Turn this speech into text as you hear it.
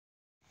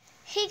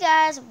Hey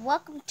guys,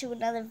 welcome to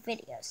another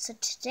video. So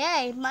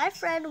today, my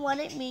friend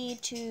wanted me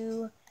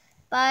to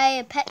buy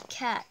a pet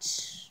cat,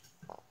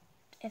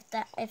 if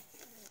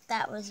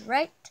that was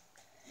right.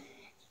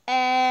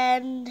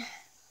 And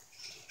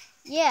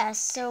yeah,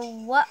 so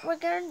what we're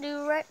gonna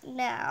do right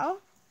now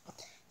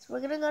is we're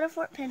gonna go to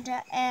Fort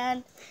Pinta,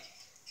 and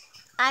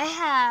I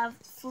have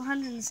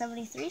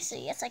 473, so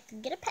yes, I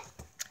can get a pet.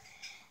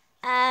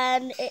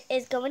 And it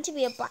is going to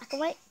be a black and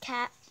white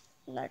cat.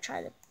 I'm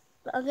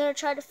gonna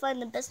try to find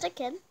the best I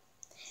can.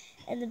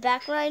 And the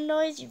background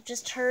noise you've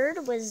just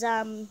heard was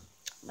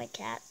my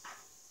cat.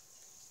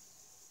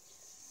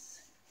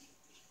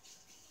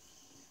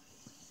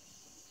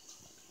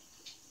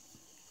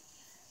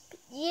 But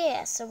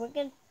yeah, so we're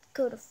gonna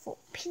go to Fort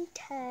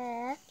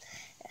Pinta.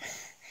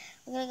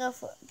 We're gonna go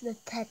for the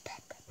pet.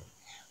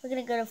 We're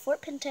gonna go to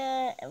Fort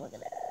Pinta, and we're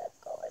gonna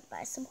go and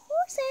buy some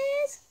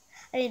horses.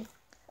 I mean,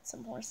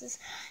 some horses.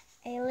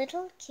 A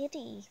little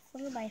kitty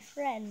for my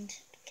friend,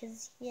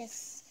 because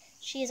yes,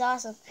 she is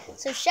awesome.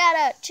 So shout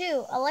out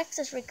to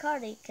Alexis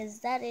Riccardi,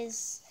 because that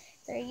is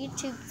their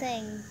YouTube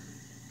thing.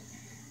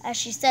 As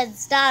she said,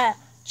 it's not a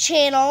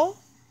channel.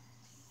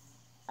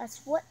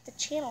 That's what the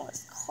channel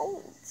is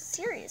called.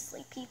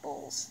 Seriously,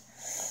 peoples.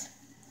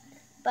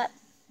 But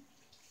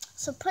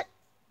so put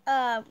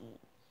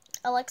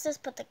Alexis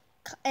put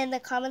in the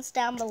comments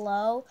down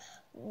below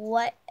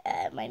what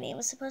my name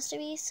is supposed to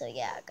be. So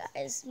yeah,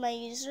 guys, my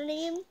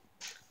username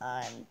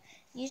on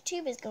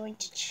YouTube is going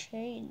to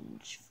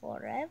change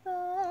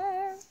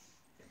forever.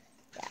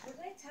 Yeah. What did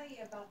I tell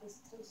you about this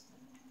toaster?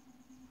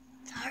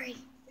 Sorry.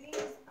 Please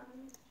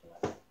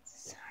unplug.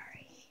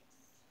 Sorry.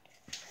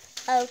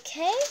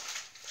 Okay.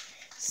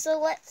 So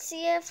let's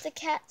see if the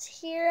cats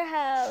here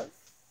have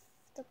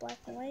the black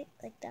and white,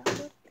 like that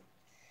one.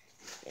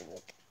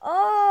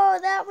 Oh,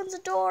 that one's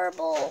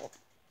adorable.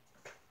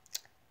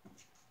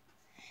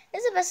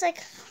 This is the best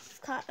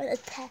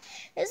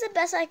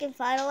I can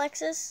find,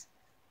 Alexis.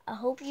 I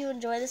hope you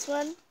enjoy this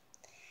one.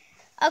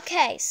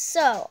 Okay,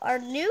 so our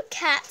new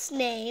cat's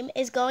name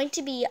is going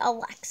to be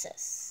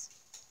Alexis,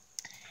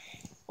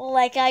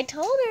 like I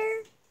told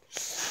her.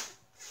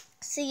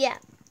 So yeah,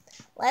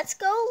 let's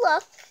go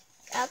look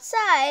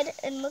outside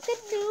and look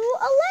at new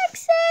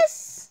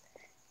Alexis.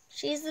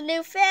 She's the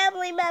new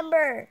family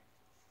member.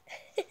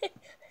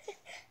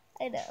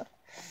 I know,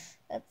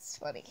 that's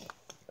funny,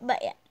 but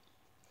yeah.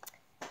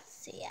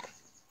 So yeah.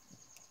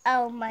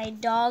 Oh, my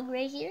dog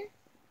right here.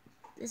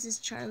 This is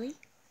Charlie,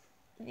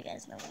 if you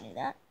guys never knew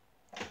that.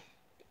 But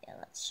yeah,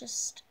 let's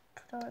just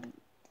put on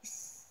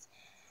this.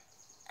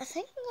 I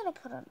think I'm going to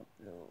put on the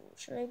blue.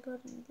 Should I put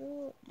on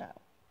blue? No.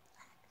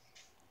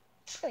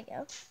 There we go.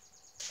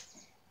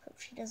 Hope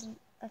she doesn't.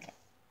 Okay.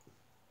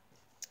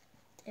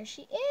 There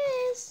she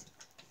is.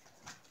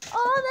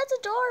 Oh, that's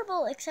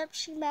adorable, except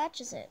she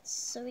matches it.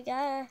 So we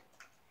gotta.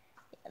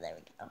 Yeah, there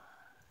we go.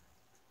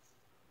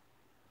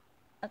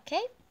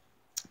 Okay.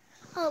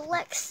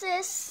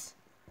 Alexis,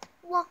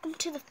 welcome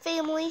to the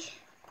family.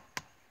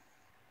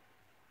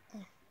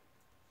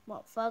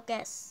 Won't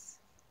focus.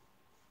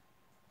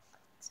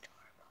 It's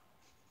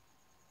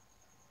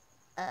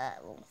adorable.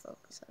 It won't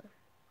focus on her.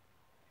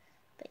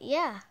 But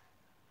yeah,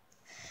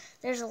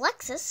 there's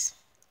Alexis.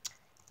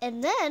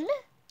 And then,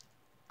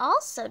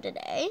 also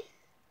today,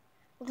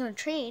 we're gonna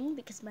train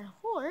because my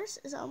horse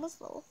is almost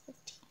level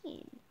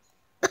 15.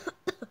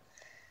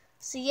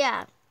 So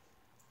yeah.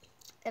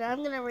 And I'm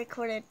going to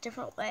record it a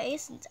different way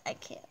since I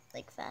can't,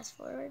 like, fast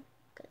forward.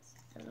 Because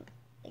I don't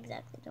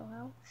exactly know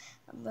how.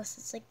 Unless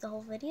it's, like, the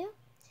whole video.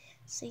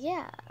 So,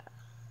 yeah.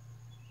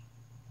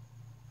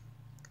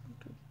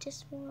 Do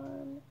this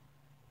one.